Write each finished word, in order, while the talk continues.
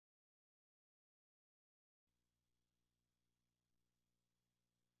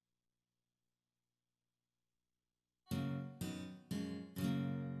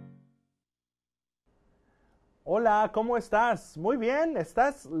Hola, ¿cómo estás? Muy bien,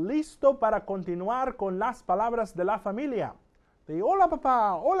 ¿estás listo para continuar con las palabras de la familia? Di, hola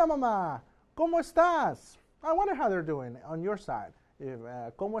papá, hola mamá, ¿cómo estás? I wonder how they're doing on your side.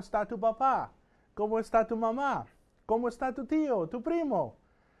 ¿Cómo está tu papá? ¿Cómo está tu mamá? ¿Cómo está tu tío, tu primo?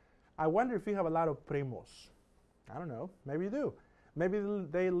 I wonder if you have a lot of primos. I don't know, maybe you do. Maybe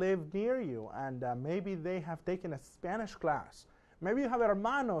they live near you and maybe they have taken a Spanish class. Maybe you have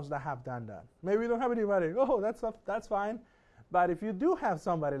hermanos that have done that. Maybe you don't have anybody. Oh, that's fine. But if you do have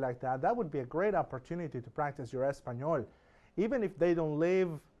somebody like that, that would be a great opportunity to practice your Espanol. Even if they don't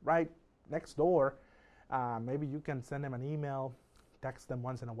live right next door, maybe you can send them an email, text them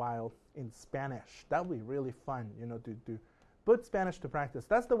once in a while in Spanish. That would be really fun, to put Spanish to practice.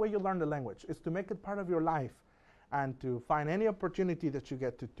 That's the way you learn the language, is to make it part of your life and to find any opportunity that you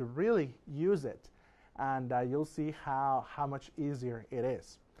get to really use it. And you'll see how much easier it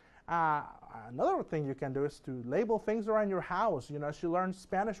is. Uh, Another thing you can do is to label things around your house, as you learn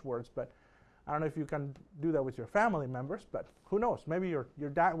Spanish words. But I don't know if you can do that with your family members, but who knows? Maybe your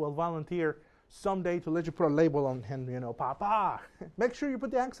dad will volunteer someday to let you put a label on him, Papa. Make sure you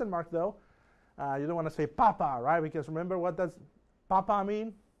put the accent mark, though. You don't want to say Papa, right? Because remember, what does Papa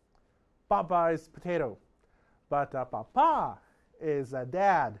mean? Papa is potato. But Papa is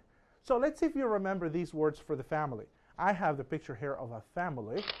dad. So let's see if you remember these words for the family. I have the picture here of a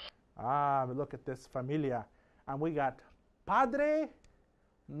family. Look at this familia. And we got padre,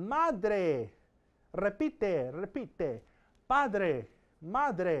 madre. Repite, repite. Padre,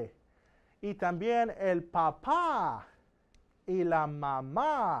 madre. Y también el papá y la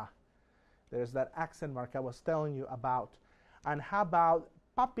mamá. There's that accent mark I was telling you about. And how about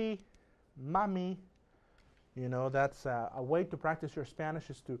papi, mami? That's a way to practice your Spanish,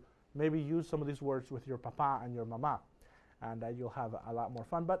 is to maybe use some of these words with your papa and your mama, and you'll have a lot more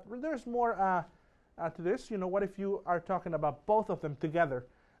fun. But there's more to this. What if you are talking about both of them together?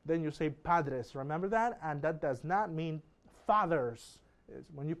 Then you say padres. Remember that? And that does not mean fathers.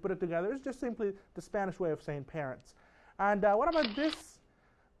 When you put it together, it's just simply the Spanish way of saying parents. And what about this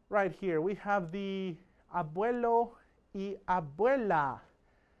right here? We have the abuelo y abuela.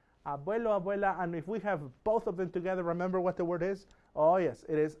 Abuelo, abuela, and if we have both of them together, remember what the word is? Oh, yes,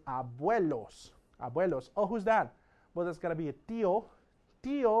 it is abuelos. Abuelos. Oh, who's that? Well, that's got to be a tío.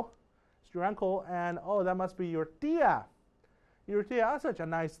 Tío is your uncle, and oh, that must be your tía. Your tía, oh, such a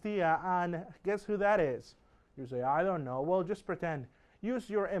nice tía, and guess who that is? You say, I don't know. Well, just pretend.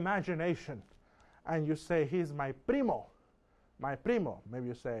 Use your imagination, and you say, he's my primo. My primo. Maybe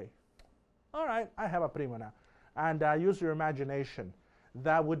you say, all right, I have a primo now. And use your imagination.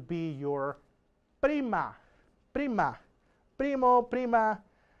 That would be your prima, prima, primo, prima.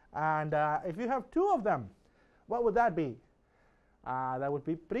 And if you have two of them, what would that be? That would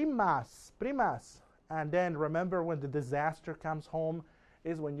be primas, primas. And then remember, when the disaster comes home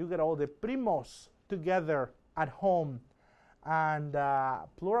is when you get all the primos together at home. And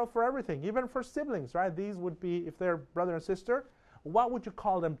plural for everything, even for siblings, right? These would be, if they're brother and sister, what would you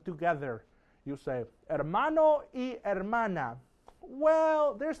call them together? You say hermano y hermana.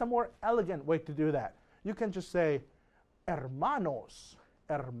 Well, there's a more elegant way to do that. You can just say hermanos,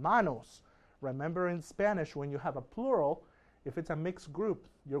 hermanos. Remember, in Spanish, when you have a plural, if it's a mixed group,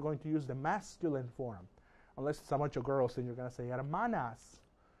 you're going to use the masculine form. Unless it's a bunch of girls, then you're going to say hermanas.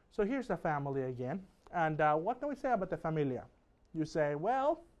 So here's the family again. And what can we say about the familia? You say,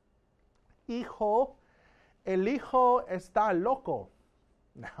 well, hijo, el hijo está loco.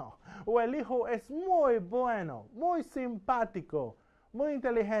 No. O el hijo es muy bueno, muy simpático, muy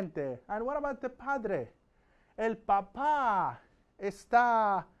inteligente. And what about the padre? El papá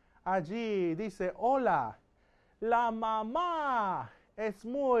está allí, dice hola. La mamá es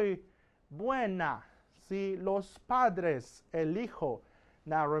muy buena. Sí, los padres, el hijo.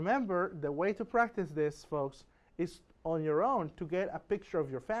 Now remember, the way to practice this, folks, is on your own to get a picture of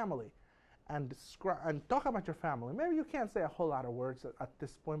your family. And talk about your family. Maybe you can't say a whole lot of words at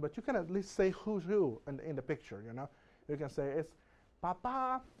this point, but you can at least say who's who in the picture, You can say, it's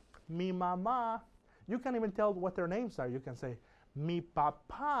Papa, mi mamá. You can even tell what their names are. You can say, mi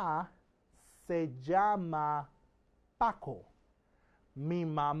papá se llama Paco. Mi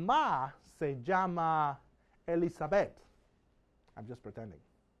mamá se llama Elizabeth. I'm just pretending.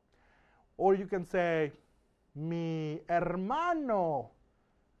 Or you can say, mi hermano.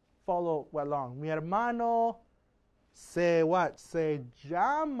 Follow along. Mi hermano se what? Se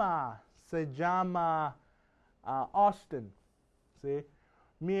llama Austin. See?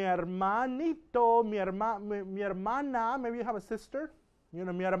 Mi hermanito, mi hermana, maybe you have a sister.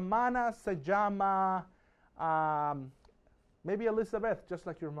 Mi hermana se llama maybe Elizabeth, just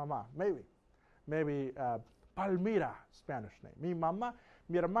like your mama. Maybe Palmira, Spanish name.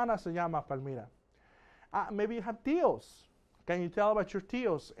 Mi hermana se llama Palmira. Maybe you have tíos. Can you tell about your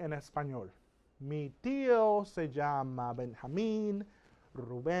tíos en español? Mi tío se llama Benjamín,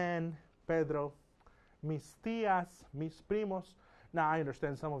 Rubén, Pedro. Mis tías, mis primos. Now I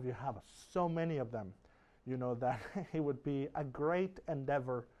understand some of you have so many of them. You know that it would be a great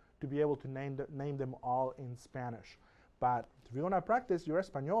endeavor to be able to name them all in Spanish. But if you want to practice your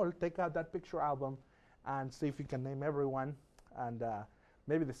Espanol, take out that picture album and see if you can name everyone. And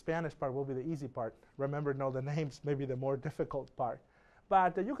maybe the Spanish part will be the easy part. Remember, know the names, maybe the more difficult part.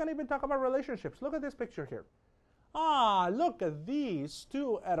 But you can even talk about relationships. Look at this picture here. Look at these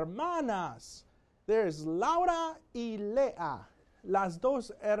two hermanas. There's Laura y Lea. Las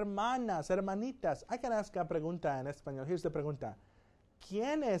dos hermanas, hermanitas. I can ask a pregunta en español. Here's the pregunta.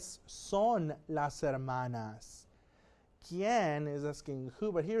 ¿Quiénes son las hermanas? ¿Quién is asking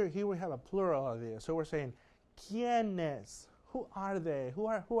who, but here we have a plural of this. So we're saying, ¿quiénes? Who are they? Who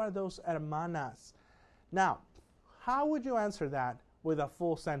are those hermanas? Now, how would you answer that with a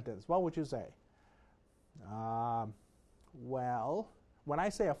full sentence? What would you say? Well, when I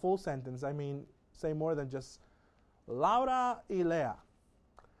say a full sentence, I mean say more than just Laura y Lea.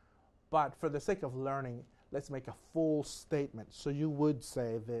 But for the sake of learning, let's make a full statement. So you would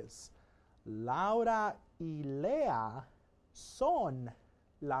say this. Laura y Lea son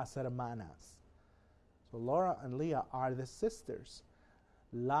las hermanas. So Laura and Leah are the sisters.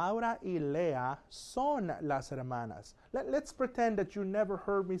 Laura y Lea son las hermanas. Let's pretend that you never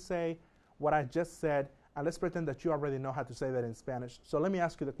heard me say what I just said, and let's pretend that you already know how to say that in Spanish. So let me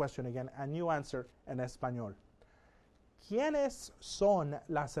ask you the question again, and you answer en español. ¿Quiénes son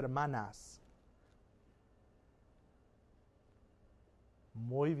las hermanas?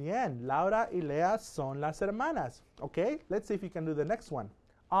 Muy bien. Laura y Lea son las hermanas. Okay, let's see if you can do the next one.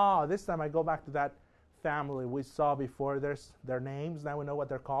 This time I go back to that family we saw before. There's their names. Now we know what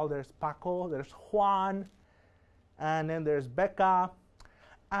they're called. There's Paco, there's Juan, and then there's Becca.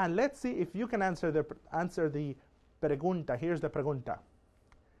 And let's see if you can answer the pregunta. Here's the pregunta.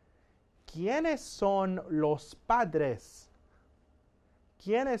 ¿Quiénes son los padres?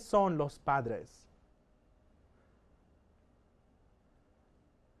 ¿Quiénes son los padres?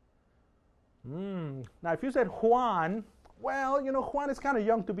 Now, if you said Juan, well, you know, Juan is kind of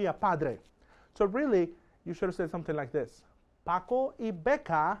young to be a padre. So really, you should have said something like this. Paco y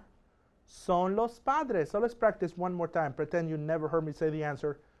Becca son los padres. So let's practice one more time. Pretend you never heard me say the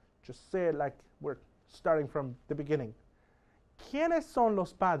answer. Just say it like we're starting from the beginning. ¿Quiénes son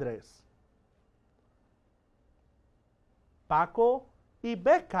los padres? Paco y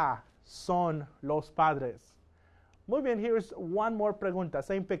Becca son los padres. Muy bien, here's one more pregunta.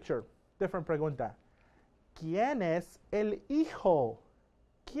 Same picture, different pregunta. ¿Quién es el hijo?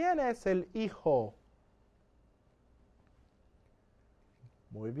 ¿Quién es el hijo?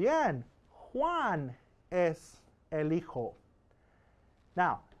 Muy bien. Juan es el hijo.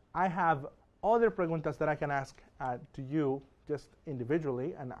 Now, I have other preguntas that I can ask to you just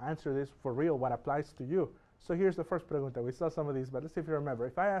individually and answer this for real, what applies to you. So here's the first pregunta. We saw some of these, but let's see if you remember.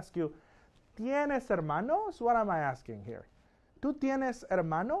 If I ask you, ¿tienes hermanos? What am I asking here? ¿Tú tienes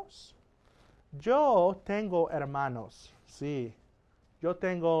hermanos? Yo tengo hermanos. Sí. Yo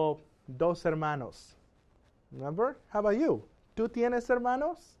tengo dos hermanos. Remember? How about you? ¿Tú tienes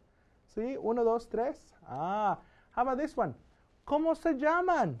hermanos? Sí. Uno, dos, tres. How about this one? ¿Cómo se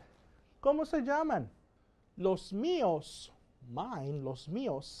llaman? ¿Cómo se llaman? Los míos, los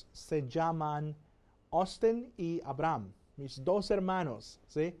míos se llaman Austin y Abraham, mis dos hermanos,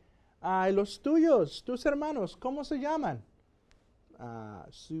 ¿sí? Los tuyos, tus hermanos, ¿cómo se llaman?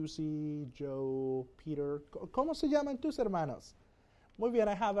 Susie, Joe, Peter, ¿cómo se llaman tus hermanos? Muy bien,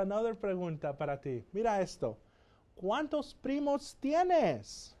 I have another pregunta para ti. Mira esto. ¿Cuántos primos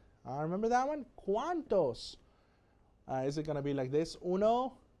tienes? Remember that one? ¿Cuántos? Is it going to be like this?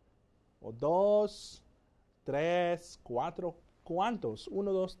 Uno, o dos, tres, cuatro. ¿Cuántos?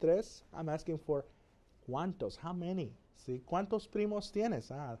 Uno, dos, tres. I'm asking for ¿cuántos? How many? See, ¿cuántos primos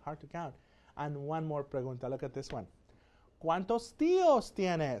tienes? Hard to count. And one more pregunta. Look at this one. ¿Cuántos tíos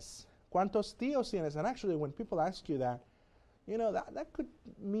tienes? ¿Cuántos tíos tienes? And actually, when people ask you that, you know, that could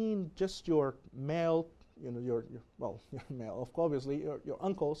mean just your male, you know, your male, obviously, your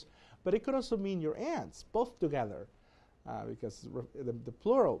uncles, but it could also mean your aunts, both together, because the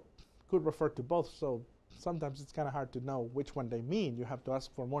plural could refer to both, so sometimes it's kind of hard to know which one they mean. You have to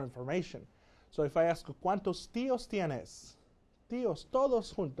ask for more information. So if I ask, ¿cuántos tíos tienes? Tíos,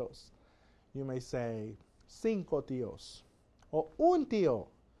 todos juntos. You may say, 5 tíos, o un tío,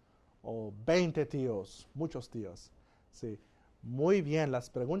 o 20 tíos, muchos tíos. See, Muy bien, las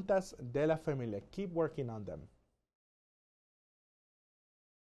preguntas de la familia. Keep working on them.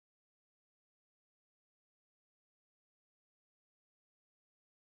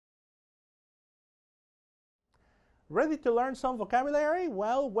 Ready to learn some vocabulary?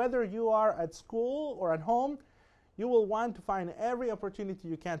 Well, whether you are at school or at home, you will want to find every opportunity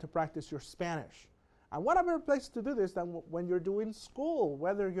you can to practice your Spanish. And what a better place to do this than when you're doing school,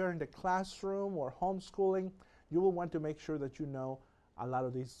 whether you're in the classroom or homeschooling, you will want to make sure that you know a lot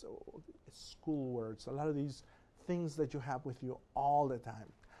of these school words, a lot of these things that you have with you all the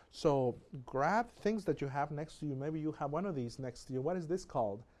time. So grab things that you have next to you. Maybe you have one of these next to you. What is this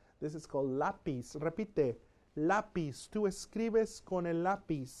called? This is called lápiz. Repite, lápiz. Tú escribes con el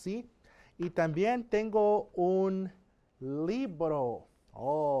lápiz, ¿sí? Y también tengo un libro.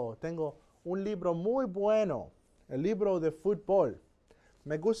 Oh, tengo un libro muy bueno. El libro de fútbol.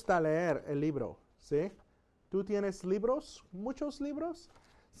 Me gusta leer el libro, ¿sí? ¿Tú tienes libros? ¿Muchos libros?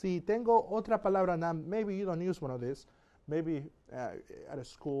 Sí, tengo otra palabra. Now, maybe you don't use one of these. Maybe at a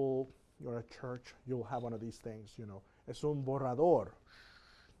school or a church, you'll have one of these things, you know. Es un borrador.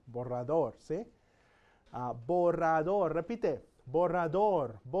 Borrador, ¿sí? Borrador. Repite.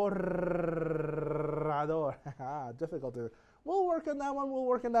 Borrador. Borrador. Difficult. We'll work on that one. We'll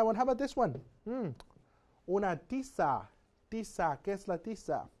work on that one. How about this one? Una tiza. Tiza. ¿Qué es la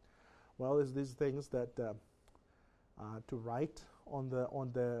tiza? Well, it's these things that to write on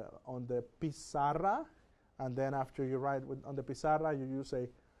the pizarra, and then after you write on the pizarra, you use a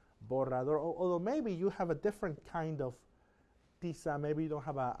borrador. Although maybe you have a different kind of tiza. Maybe you don't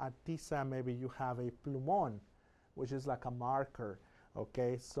have a tiza. Maybe you have a plumón, which is like a marker.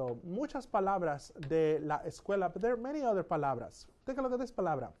 Okay, so muchas palabras de la escuela, but there are many other palabras. Take a look at this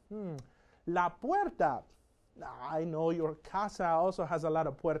palabra. La puerta. I know your casa also has a lot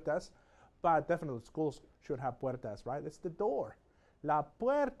of puertas, but definitely schools should have puertas, right? It's the door. La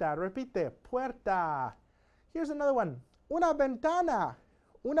puerta. Repite. Puerta. Here's another one. Una ventana.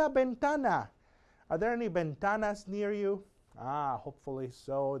 Una ventana. Are there any ventanas near you? Hopefully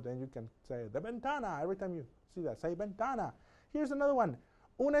so. Then you can say the ventana every time you see that. Say ventana. Here's another one.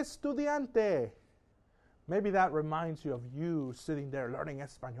 Un estudiante. Maybe that reminds you of you sitting there learning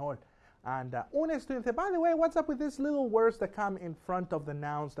Espanol. And un estudiante. By the way, what's up with these little words that come in front of the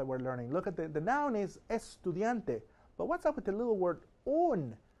nouns that we're learning? Look at the noun is estudiante. But what's up with the little word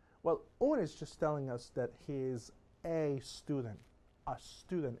un? Well, un is just telling us that he is a student. A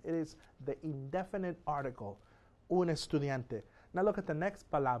student. It is the indefinite article. Un estudiante. Now look at the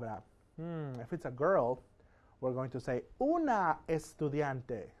next palabra. If it's a girl, we're going to say una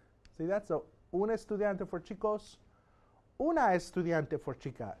estudiante. See, that's a un estudiante for chicos, una estudiante for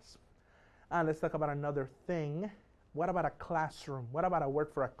chicas. And let's talk about another thing. What about a classroom? What about a word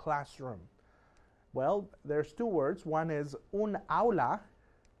for a classroom? Well, there's two words. One is un aula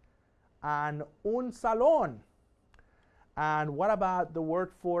and un salón. And what about the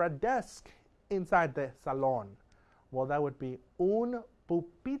word for a desk inside the salón? Well, that would be un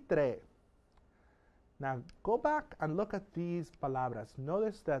pupitre. Now, go back and look at these palabras.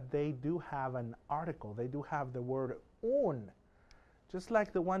 Notice that they do have an article. They do have the word un. Just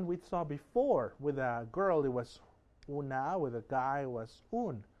like the one we saw before. With a girl, it was una. With a guy, it was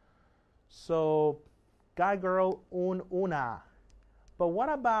un. So, guy, girl, una. But what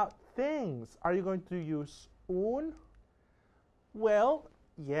about things? Are you going to use un? Well,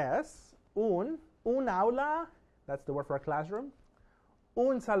 yes, un aula, that's the word for a classroom.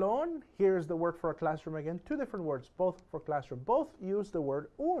 Un salón, here's the word for a classroom again. Two different words, both for classroom. Both use the word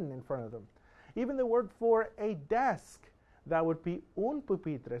un in front of them. Even the word for a desk, that would be un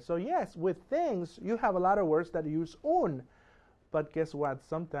pupitre. So yes, with things, you have a lot of words that use un. But guess what?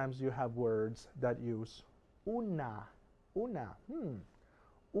 Sometimes you have words that use una. Una.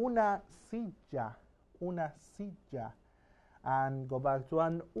 Una silla. Una silla. And go back to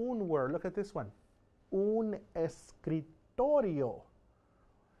an un word. Look at this one. Un escritorio.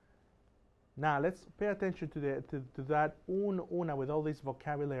 Now let's pay attention to that una with all these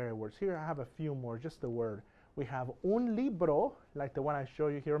vocabulary words. Here I have a few more, just the word. We have un libro, like the one I show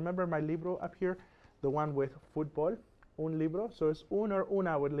you here. Remember my libro up here? The one with football? Un libro. So it's un or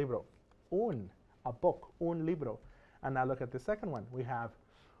una with libro. Un, a book, un libro. And now look at the second one. We have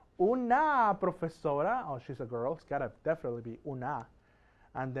una profesora. Oh, she's a girl. It's got to definitely be una.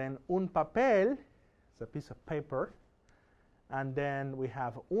 And then un papel. It's a piece of paper. And then we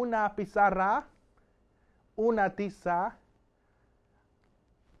have una pizarra, una tiza,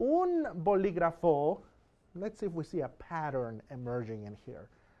 un bolígrafo. Let's see if we see a pattern emerging in here.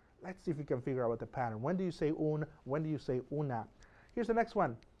 Let's see if we can figure out what the pattern. When do you say un? When do you say una? Here's the next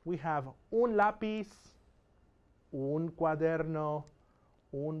one. We have un lápiz, un cuaderno,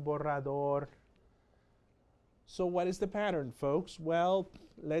 un borrador. So what is the pattern, folks? Well,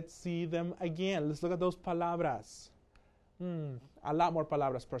 let's see them again. Let's look at those palabras. A lot more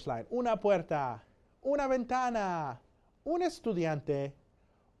palabras per slide. Una puerta, una ventana, un estudiante,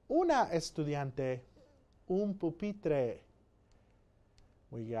 una estudiante, un pupitre.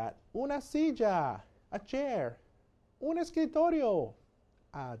 We got una silla, a chair, un escritorio,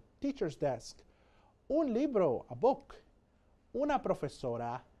 a teacher's desk, un libro, a book, una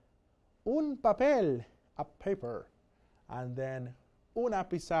profesora, un papel, a paper, and then una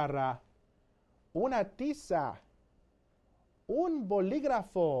pizarra, una tiza, un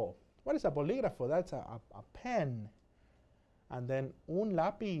bolígrafo. What is a bolígrafo? That's a pen. And then un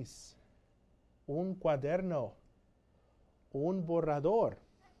lápiz, un cuaderno, un borrador.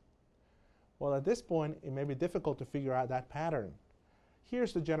 Well, at this point, it may be difficult to figure out that pattern.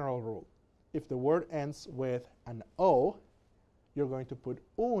 Here's the general rule. If the word ends with an O, you're going to put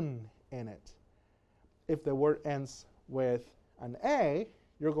un in it. If the word ends with an A,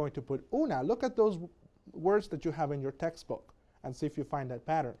 you're going to put una. Look at those words that you have in your textbook and see if you find that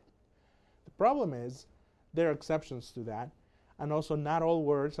pattern. The problem is there are exceptions to that, and also not all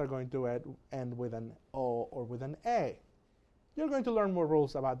words are going to end with an O or with an A. You're going to learn more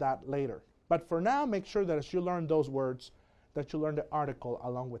rules about that later. But for now, make sure that as you learn those words, that you learn the article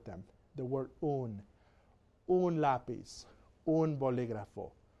along with them. The word un lápiz, un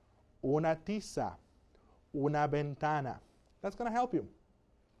bolígrafo, una tiza, una ventana. That's going to help you.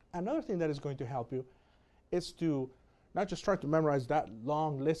 Another thing that is going to help you is to not just try to memorize that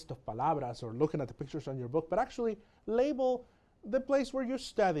long list of palabras or looking at the pictures on your book, but actually label the place where you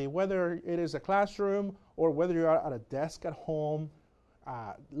study, whether it is a classroom or whether you are at a desk at home.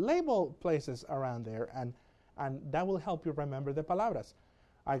 Label places around there, and that will help you remember the palabras.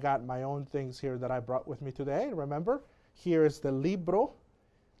 I got my own things here that I brought with me today. Remember, here is the libro,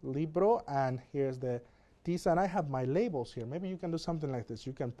 and here's the tiza, and I have my labels here. Maybe you can do something like this.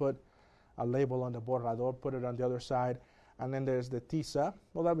 You can put a label on the borrador, put it on the other side, and then there's the tiza.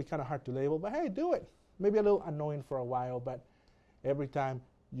 Well, that'd be kind of hard to label, but hey, do it. Maybe a little annoying for a while, but every time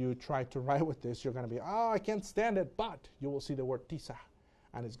you try to write with this, you're going to be, I can't stand it, but you will see the word tiza,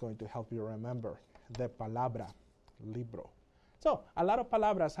 and it's going to help you remember the palabra, libro. So, a lot of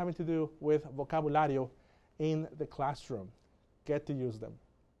palabras having to do with vocabulario in the classroom. Get to use them.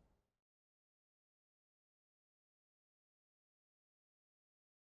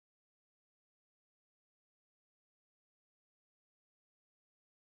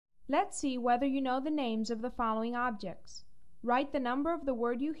 Let's see whether you know the names of the following objects. Write the number of the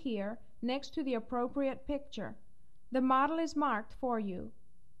word you hear next to the appropriate picture. The model is marked for you.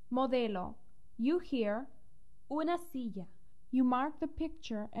 Modelo. You hear una silla. You mark the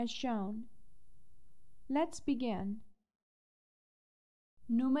picture as shown. Let's begin.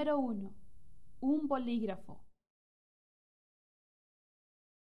 Número 1. Un bolígrafo.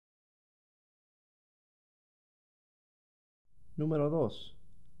 Número 2.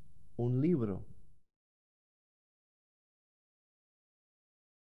 Un libro.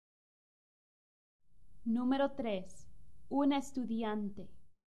 Número 3. Un estudiante.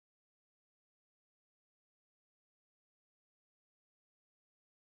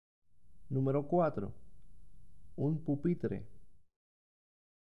 Número 4. Un pupitre.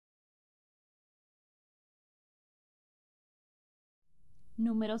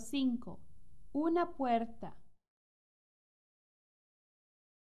 Número 5. Una puerta.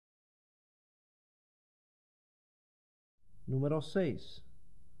 Número 6.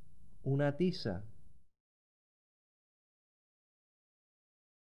 Una tiza.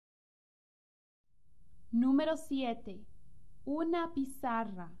 Número 7. Una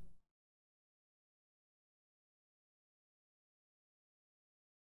pizarra.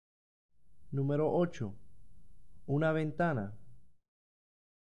 Número 8. Una ventana.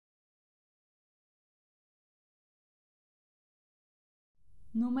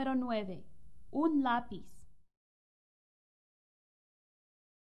 Número 9. Un lápiz.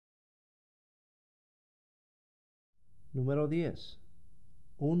 Número 10.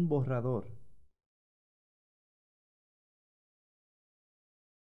 Un borrador.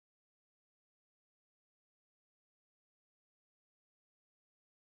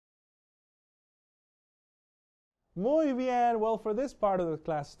 Muy bien. Well, for this part of the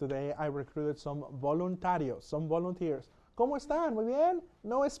class today, I recruited some voluntarios, some volunteers. ¿Cómo están? Muy bien.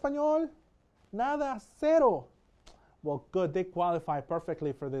 No español? Nada, cero. Well, good. They qualify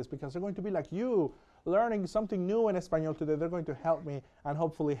perfectly for this because they're going to be like you, learning something new in Espanol today. They're going to help me and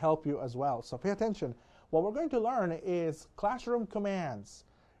hopefully help you as well. So pay attention. What we're going to learn is classroom commands.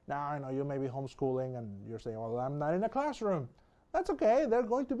 Now, I know you may be homeschooling and you're saying, well, I'm not in a classroom. That's okay. They're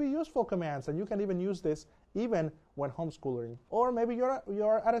going to be useful commands, and you can even use this even when homeschooling. Or maybe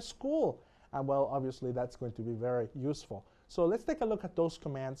you're at a school, and well, obviously that's going to be very useful. So let's take a look at those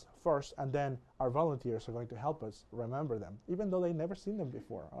commands first, and then our volunteers are going to help us remember them, even though they've never seen them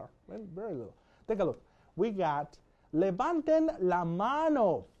before, or very little. Take a look. We got levanten la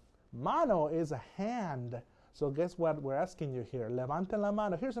mano. Mano is a hand. So guess what we're asking you here? Levanten la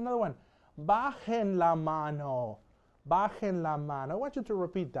mano. Here's another one. Bajen la mano. Bajen la mano. I want you to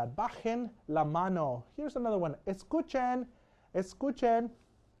repeat that. Bajen la mano. Here's another one. Escuchen. Escuchen.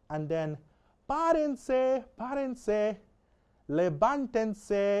 And then párense. Párense.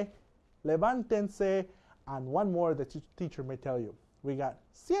 Levántense. Levántense. And one more the teacher may tell you. We got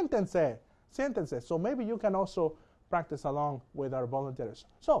siéntense. Siéntense. So maybe you can also practice along with our volunteers.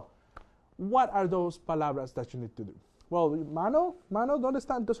 So, what are those palabras that you need to do? Well, mano, ¿dónde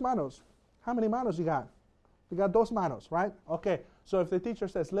están tus manos? How many manos you got? You got dos manos, right? Okay, so if the teacher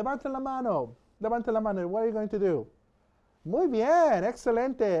says, levante la mano, what are you going to do? Muy bien,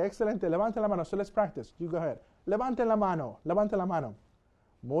 excelente, excelente, levante la mano. So let's practice. You go ahead. Levante la mano, levante la mano.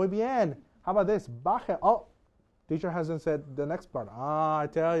 Muy bien. How about this? Baje. Oh, teacher hasn't said the next part. I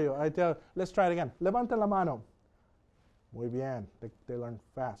tell you. Let's try it again. Levante la mano. Muy bien. They learn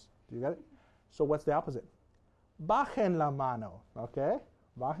fast. Do you get it? So what's the opposite? Bajen la mano. Okay?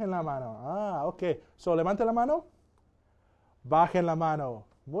 Bajen la mano. Okay. So levante la mano. Bajen la mano.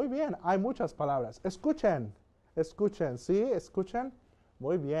 Muy bien. Hay muchas palabras. Escuchen. Escuchen. ¿Sí? Escuchen.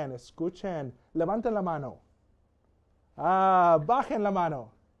 Muy bien. Escuchen. Levanten la mano. Bajen la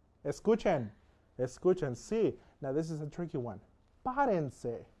mano. Escuchen. Escuchen. Sí. Now this is a tricky one.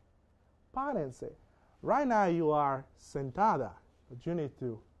 Párense. Párense. Right now you are sentada, but you need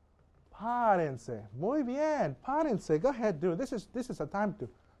to párense. Muy bien. Párense. Go ahead, do it. This is a time to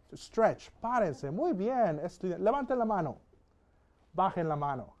stretch. Párense. Muy bien. Levanten la mano. Bajen la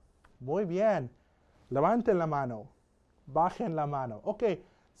mano. Muy bien. Levanten la mano. Bajen la mano. Okay.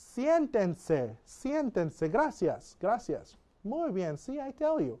 Siéntense. Siéntense. Gracias. Gracias. Muy bien. See, I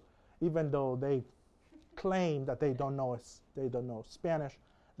tell you. Even though they claim that they don't know Spanish,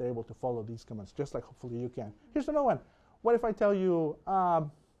 they're able to follow these commands, just like hopefully you can. Here's another one. What if I tell you,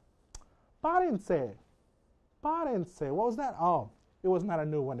 párense? Párense. What was that? Oh, it was not a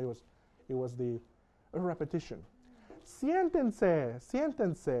new one. It was a repetition. Siéntense.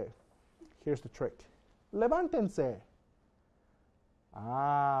 Siéntense. Here's the trick. Levántense.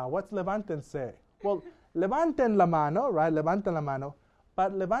 What's levántense? Well, levanten la mano, right? Levanten la mano.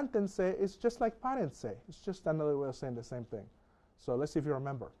 But levántense is just like párense. It's just another way of saying the same thing. So let's see if you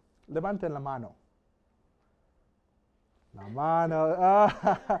remember. Levanten la mano. La mano.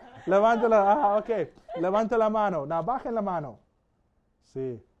 Levante la. Okay. Levante la mano. Now bajen la mano.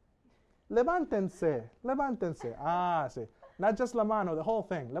 Sí. Levántense. Levántense. Sí. Not just la mano, the whole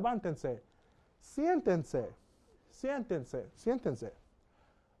thing. Levántense. Siéntense. Siéntense. Siéntense.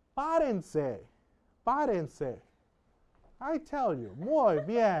 Párense. Párense. I tell you. Muy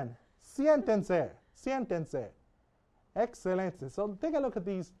bien. Siéntense. Siéntense. Excellent. So take a look at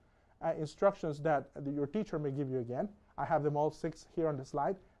these instructions that your teacher may give you again. I have them all 6 here on the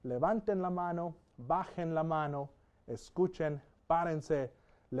slide. Levanten la mano, bajen la mano, escuchen, párense,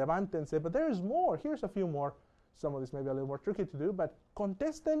 levántense. But there is more. Here's a few more. Some of these may be a little more tricky to do, but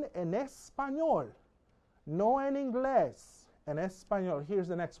contesten en español, no en inglés, en español. Here's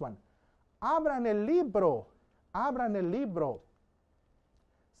the next one. Abran el libro, abran el libro.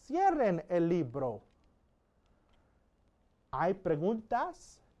 Cierren el libro. ¿Hay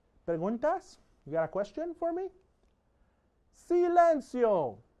preguntas? ¿Preguntas? You got a question for me?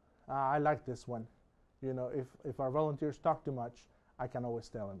 Silencio. I like this one. You know, if our volunteers talk too much, I can always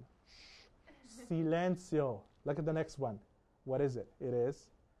tell them. Shh. Silencio. Look at the next one. What is it? It is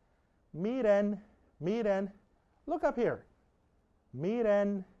miren, miren. Look up here.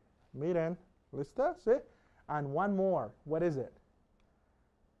 Miren, miren. ¿Lista? ¿Sí? And one more. What is it?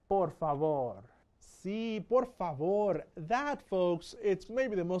 Por favor. Sí, por favor. That, folks, it's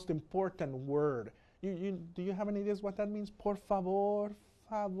maybe the most important word. Do you have any ideas what that means? Por favor,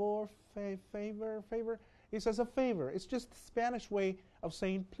 favor, favor, favor. It's as a favor. It's just the Spanish way of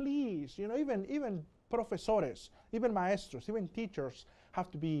saying please. You know, even profesores, even maestros, even teachers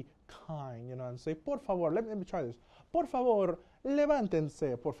have to be kind, you know, and say por favor. Let me try this. Por favor,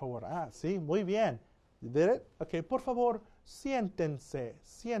 levántense, por favor. Sí, muy bien. You did it? Okay, por favor, siéntense,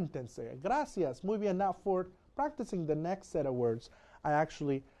 siéntense. Gracias, muy bien. Now for practicing the next set of words, I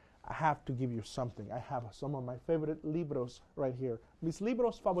have to give you something. I have some of my favorite libros right here. Mis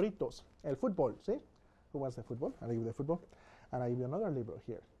libros favoritos. El fútbol, ¿sí? Who wants the football? I'll give you the football. And I give you another libro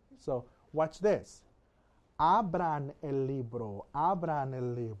here. So watch this. Abran el libro, abran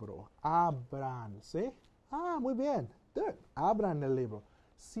el libro, abran, ¿sí? Ah, muy bien, good. Abran el libro.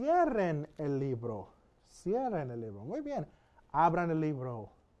 Cierren el libro, cierren el libro, muy bien. Abran el libro,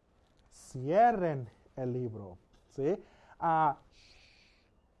 cierren el libro, ¿sí?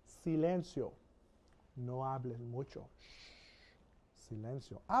 Silencio, no hables mucho.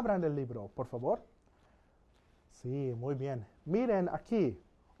 Silencio. Abran el libro, por favor. Sí, muy bien. Miren aquí.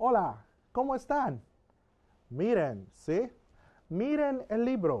 Hola, ¿cómo están? Miren, ¿sí? Miren el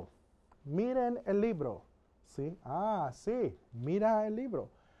libro. Miren el libro. ¿Sí? Ah, sí. Mira el libro.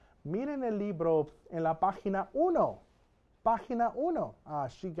 Miren el libro en la página 1. Página 1. Ah,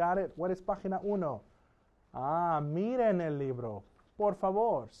 she got it. What is página 1? Ah, miren el libro. Por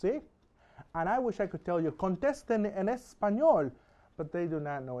favor, ¿sí? And I wish I could tell you, contesten en español, but they do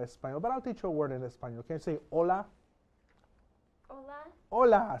not know español. But I'll teach you a word in español. Can you say hola? Hola.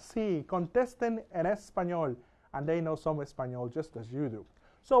 Hola, sí, contesten en español. And they know some español just as you do.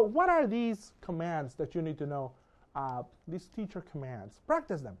 So what are these commands that you need to know? These teacher commands.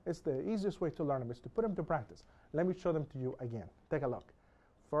 Practice them. It's the easiest way to learn them is to put them to practice. Let me show them to you again. Take a look.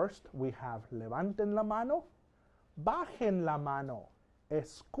 First, we have levanten la mano, bajen la mano,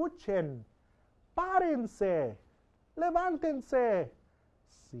 escuchen, párense, levántense,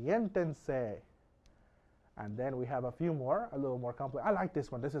 siéntense. And then we have a few more, a little more complex. I like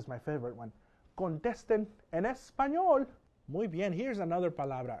this one. This is my favorite one. Contesten en español. Muy bien. Here's another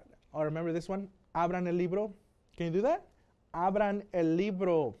palabra. Oh, remember this one? Abran el libro. Can you do that? Abran el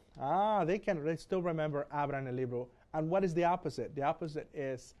libro. Ah, they still remember abran el libro. And what is the opposite? The opposite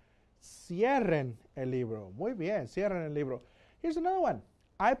is cierren el libro. Muy bien. Cierren el libro. Here's another one.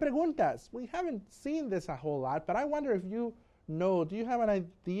 Hay preguntas. We haven't seen this a whole lot, but I wonder if you know. Do you have an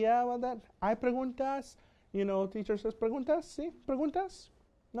idea about that? Hay preguntas. You know, teacher says preguntas. ¿Sí? Preguntas?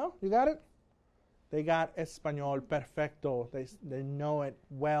 No? You got it? They got español perfecto. They know it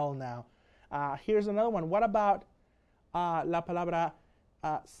well now. Here's another one. What about la palabra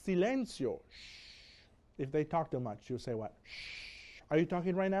silencio? Shh. If they talk too much, you say what? Shh. Are you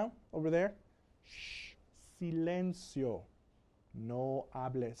talking right now over there? Shh. Silencio. No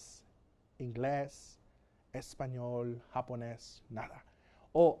hables inglés, español, japonés, nada.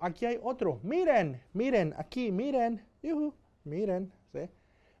 Oh, aquí hay otro. Miren, miren, aquí, miren. Yuhu. Miren, ¿sí?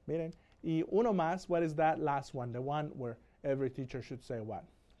 Miren. Y uno más, what is that last one? The one where every teacher should say what?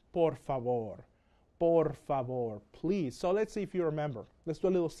 Por favor. Por favor. Please. So let's see if you remember. Let's do a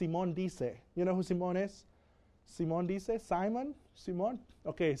little Simón dice. You know who Simón is? Simón dice? Simon? Simón?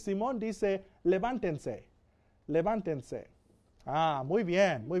 Okay, Simón dice, levántense. Levántense. Ah, muy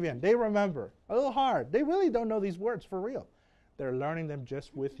bien, muy bien. They remember. A little hard. They really don't know these words for real. They're learning them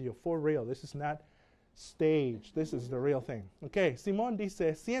just with you, for real. This is not stage. This is the real thing. Okay, Simón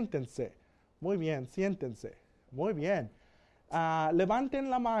dice, siéntense. Muy bien, siéntense. Muy bien. Levanten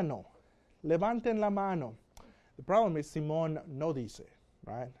la mano. Levanten la mano. The problem is Simón no dice,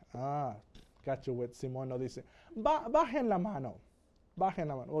 right? Got you with Simón no dice. Bajen la mano. Bajen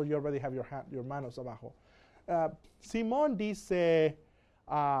la mano. Well, you already have your manos abajo. Simón dice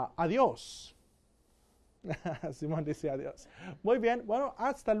adiós. Simón dice adiós. Muy bien. Bueno,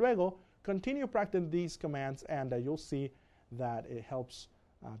 hasta luego. Continue practicing these commands and you'll see that it helps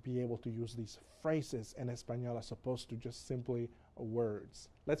be able to use these phrases in Espanol as opposed to just simply words.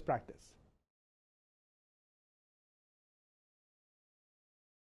 Let's practice.